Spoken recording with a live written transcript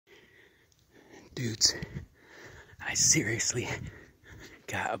Dudes, I seriously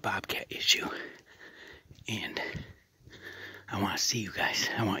got a bobcat issue, and I want to see you guys.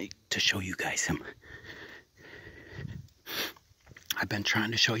 I want to show you guys him. I've been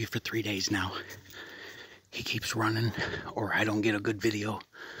trying to show you for 3 days now. He keeps running, or I don't get a good video.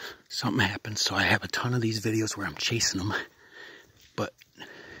 Something happens, so I have a ton of these videos where I'm chasing him, but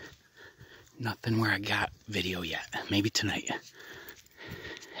nothing where I got video yet. Maybe tonight.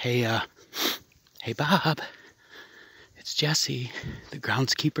 Hey Bob, it's Jesse, the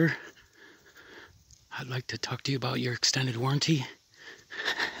groundskeeper. I'd like to talk to you about your extended warranty.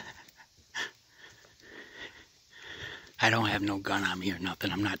 I don't have no gun on me or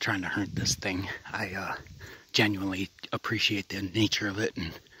nothing. I'm not trying to hurt this thing. I genuinely appreciate the nature of it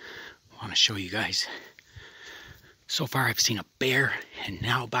and want to show you guys. So far I've seen a bear and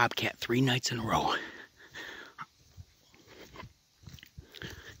now a bobcat 3 nights in a row.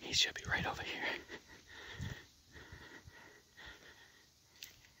 He should be right over here.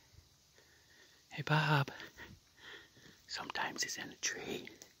 Hey Bob. Sometimes he's in a tree.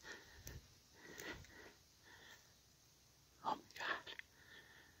 Oh my God.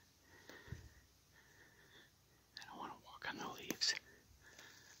 I don't want to walk on the leaves.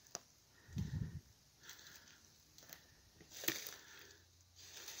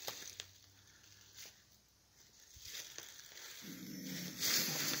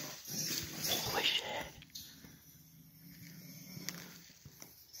 Holy shit.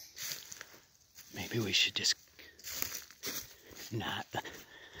 Maybe we should just not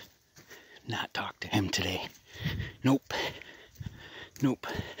talk to him today. Nope.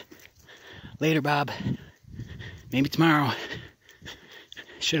 Later, Bob. Maybe tomorrow.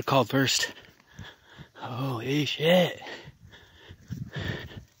 Should have called first. Holy shit.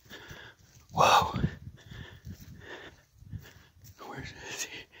 Whoa. Where is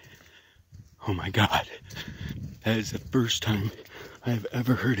he? Oh my God. That is the first time I've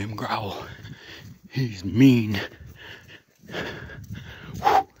ever heard him growl. He's mean.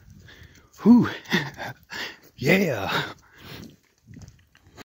 Whew. Yeah.